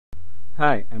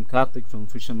Hi, I'm Karthik from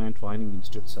Fisherman Training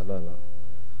Institute, Salala.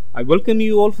 I welcome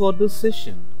you all for this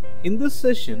session. In this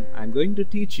session, I'm going to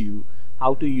teach you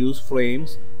how to use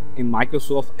frames in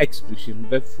Microsoft Expression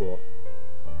Web 4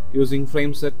 using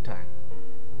Frameset tag.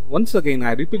 Once again,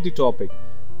 I repeat the topic: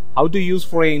 how to use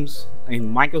frames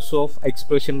in Microsoft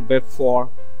Expression Web 4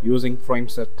 using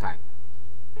Frameset tag.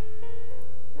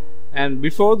 And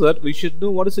before that, we should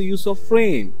know what is the use of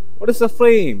frame. What is a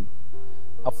frame?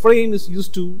 A frame is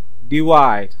used to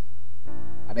divide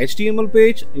an HTML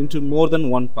page into more than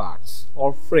one parts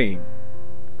or frame.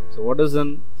 So what is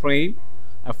a frame?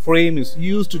 A frame is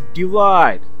used to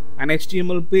divide an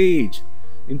HTML page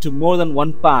into more than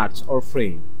one parts or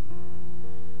frame.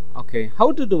 Okay,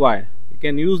 how to divide? You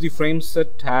can use the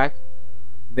Frameset tag.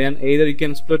 Then either you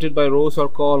can split it by rows or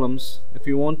columns. If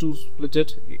you want to split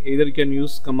it, either you can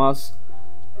use commas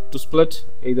to split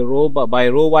either row by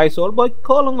row wise or by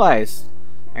column wise.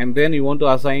 And then you want to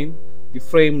assign the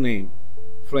frame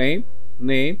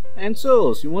name, and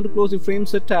source. You want to close the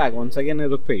Frameset tag. Once again, I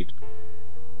repeat,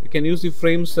 you can use the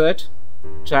Frameset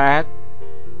tag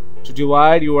to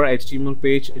divide your HTML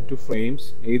page into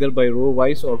frames either by row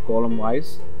wise or column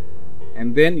wise.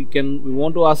 And then we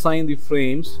want to assign the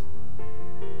frames,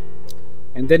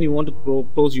 and then you want to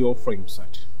close your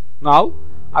Frameset. Now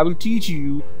I will teach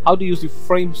you how to use the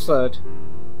Frameset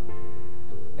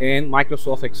in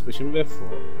Microsoft Expression Web 4.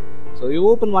 So you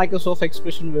open Microsoft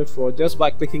Expression Web 4 just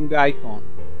by clicking the icon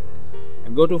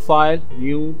and go to File,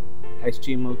 New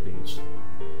HTML Page.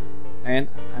 And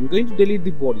I'm going to delete the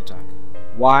body tag.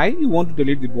 Why you want to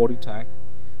delete the body tag?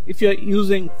 If you are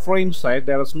using Frameset,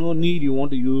 there is no need you want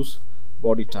to use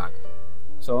body tag.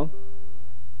 So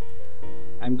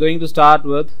I'm going to start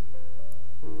with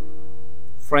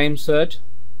Frameset.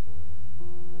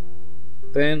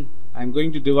 Then I'm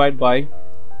going to divide by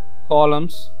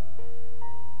columns.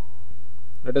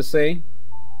 Let us say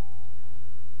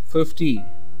 50,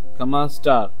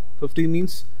 star. 50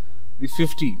 means the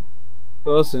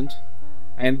 50%,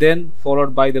 and then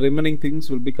followed by the remaining things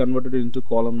will be converted into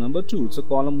column number 2. So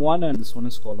column 1 and this one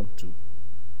is column 2.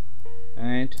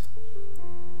 And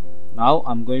now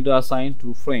I'm going to assign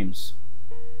 2 frames.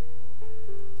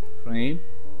 Frame,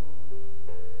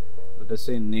 let us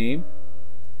say name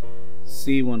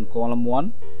C1 column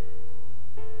 1,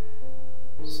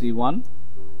 C1,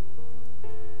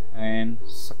 and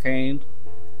second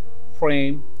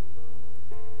frame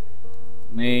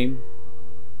name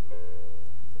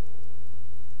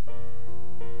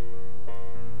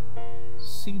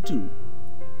C2,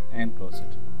 and close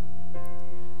it.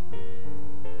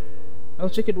 Now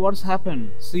check it, what's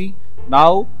happened. See,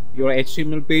 now your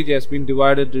HTML page has been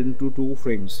divided into 2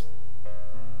 frames.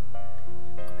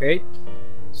 Okay,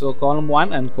 so column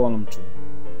 1 and column 2.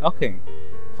 Okay,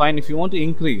 fine. If you want to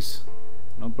increase,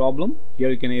 no problem. Here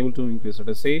you can able to increase. Let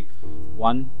us say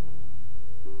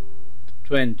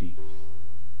 120.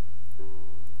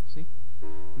 See,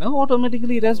 now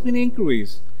automatically it has been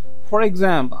increased. For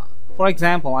example,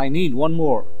 I need one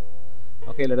more.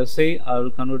 Okay, let us say I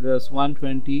will convert it as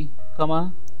 120,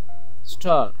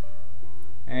 star,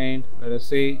 and let us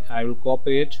say I will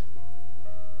copy it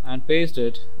and paste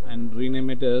it and rename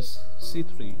it as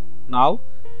C3. Now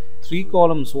 3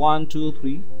 columns, 1, 2,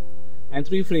 3, and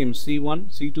 3 frames, C1,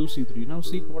 C2, C3. Now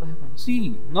see what happened.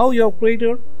 See, now you have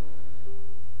created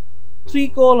 3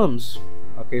 columns.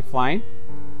 Okay, fine.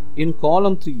 In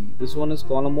column 3, this one is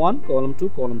column 1, column 2,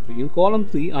 column 3. In column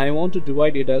 3, I want to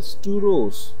divide it as 2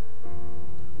 rows.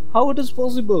 How it is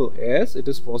possible? Yes, it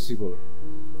is possible.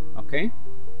 Okay,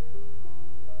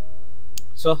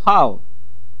 so how?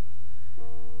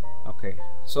 Okay,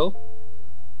 so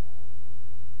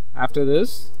after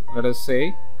this, let us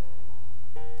say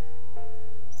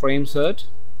Frameset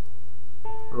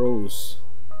rows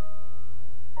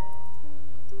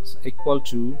is equal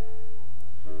to,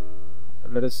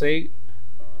 let us say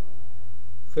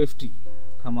 50,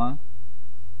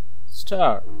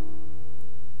 star.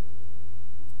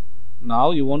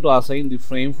 Now you want to assign the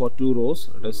frame for 2 rows.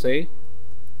 Let us say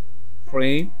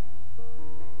frame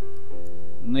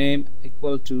name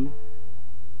equal to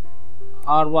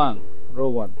R1, row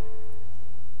 1,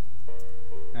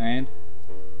 and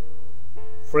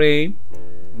frame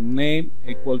name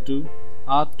equal to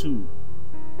R2.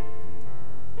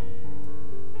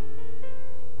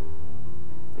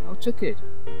 Now check it.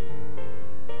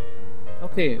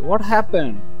 Okay, what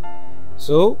happened?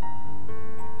 So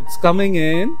it's coming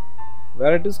in.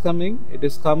 Where it is coming? It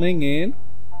is coming in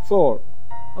 4.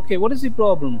 Okay, what is the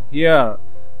problem here?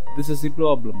 This is the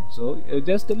problem. So you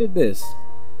just delete this.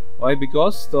 Why?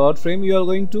 Because third frame you are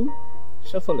going to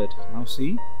shuffle it. Now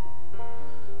see,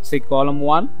 say column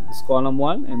 1, this column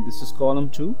 1 and this is column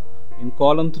 2. in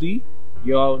column 3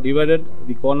 you have divided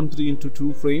the column 3 into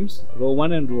 2 frames, row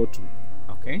 1 and row 2.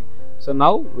 Okay, so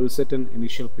now we'll set an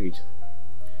initial page.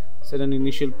 Set an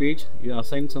initial page. You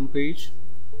assign some page,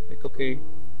 click OK.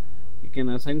 You can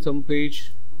assign some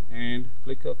page and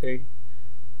click OK.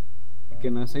 You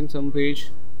can assign some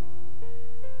page,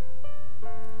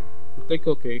 click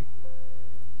OK.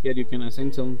 Here you can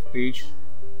assign some page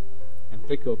and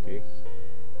click OK.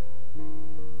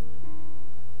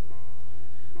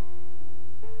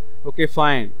 Okay,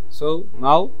 fine. So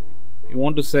now you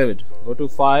want to save it. Go to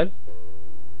File.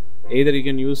 Either you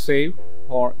can use Save,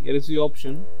 or here is the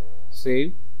option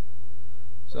Save.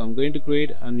 So I'm going to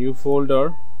create a new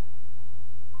folder.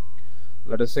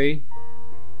 Let us say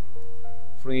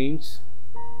Frames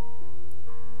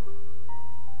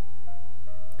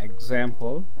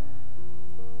Example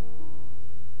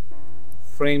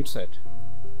Frameset.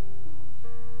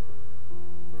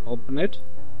 Open it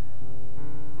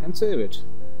and save it.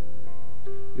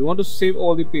 You want to save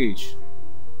all the page.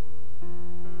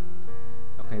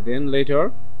 Okay, then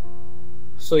later,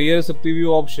 so here is a preview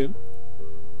option,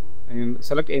 and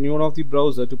select any one of the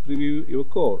browser to preview your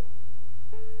code.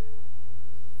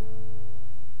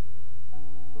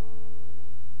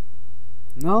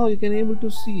 Now you can able to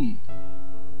see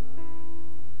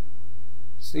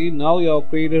now you have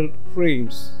created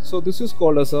frames. So this is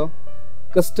called as a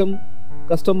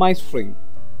customized frame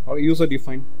or user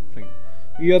defined frame.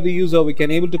 We are the user, we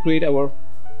can able to create our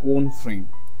own frame.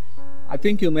 I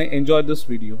think you may enjoy this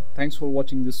video. Thanks for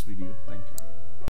watching this video.